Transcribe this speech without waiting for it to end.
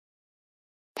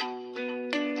She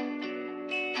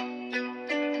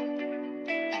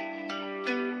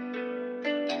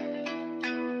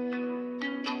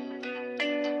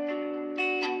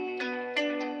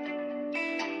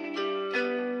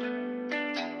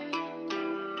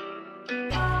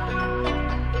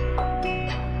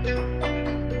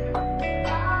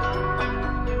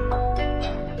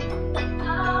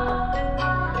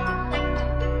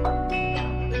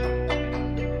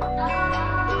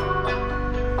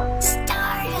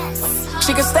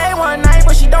can stay one night,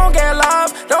 but she don't get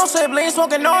love. Don't siblings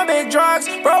smoking no big drugs.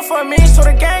 Bro for me, so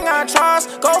the gang I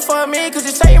trust. Go for me, cause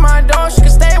you say my dog. She can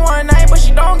stay one night, but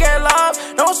she don't get love.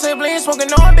 No siblings smoking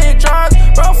no big drugs.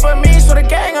 Bro for me, so the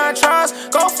gang I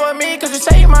trust. Go for me, cause you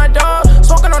say my dog.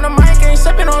 Smoking on the mic, ain't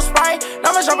sipping on Sprite.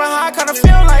 Never jumping high, kinda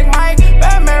feel like Mike.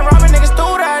 Batman robbing niggas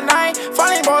through that night.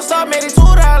 Finally bossed up, made it to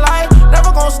that light.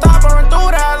 Never gon' stop, I run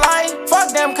through that light.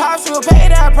 Fuck them cops, you will pay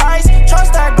that price.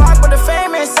 Trust that Glock, but the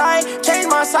fame inside. Change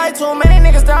my sight, too many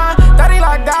niggas dying. Daddy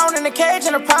locked down in a cage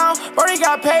in a pound. Brodie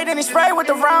got paid, then he sprayed with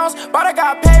the rounds. Badda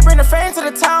got paid, bring the fame to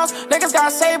the towns. Niggas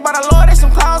got saved by the Lord, they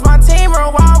some clowns. My team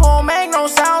real wild, won't make no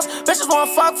sounds. Bitches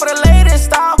wanna fuck for the latest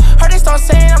style. Heard they start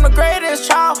saying I'm the greatest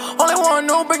child. Only one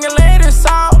new, bring your latest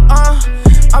out.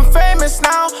 I'm famous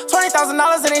now.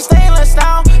 $20,000 and they stainless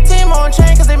now. Team on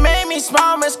chain cause they made me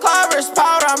smile. Miss Clara's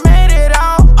powder, I made it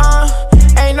out.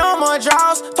 Ain't no more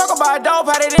droughts. Talk about dope,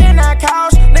 had it in that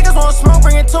couch. Niggas want smoke,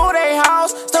 bring it to their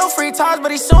house. Still free talks,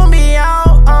 but he soon be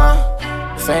out.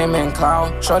 Fame and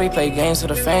clout. Shorty play games for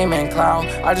the fame and clout.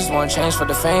 I just want change for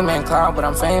the fame and clout, but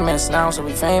I'm famous now, so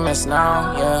we famous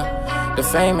now, yeah. The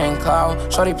fame and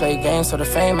clout. Shorty play games for the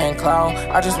fame and clout.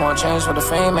 I just want change for the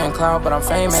fame and clout, but I'm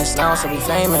famous now, so we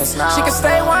famous now. She can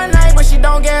stay one night, but she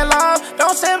don't get love.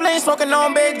 No siblings smoking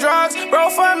on big drugs. Bro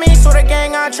for me, so the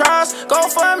gang I trust. Go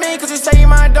for me, cause you say you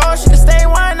my dog. She can stay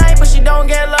one night, but she don't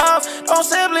get love. No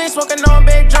siblings smoking on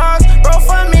big drugs. Bro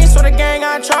for me, so the gang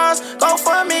I trust. Go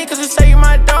for me, cause you say you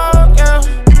my dog, yeah.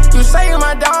 You say you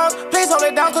my dog, please hold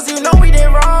it down, cause you know we did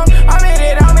wrong. I made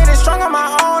it strong on my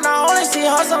own. I only see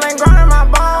hustle and grind in my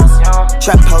bones.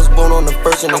 Trap house born on the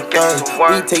first and the third.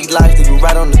 We take lives, leave you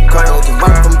right on the curb. Can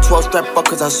run from 12, strap up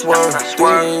cause I swerve. 3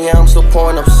 AM, I'm still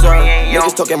pouring absurd.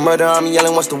 Niggas talking murder, I'm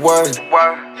yelling, what's the word?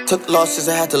 Took losses,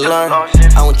 I had to learn.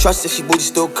 I don't trust if she booty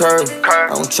still curve. I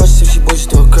don't trust if she booty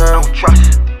still curve.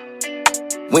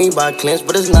 We ain't buy clips,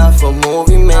 but it's not for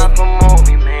movie making.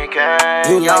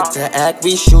 You like to act,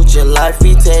 we shoot your life,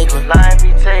 we take it.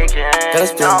 Gotta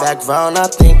spin back round, I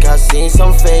think I seen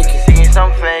some faking. Hit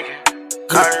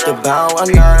the bow,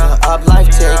 another up life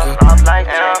taking.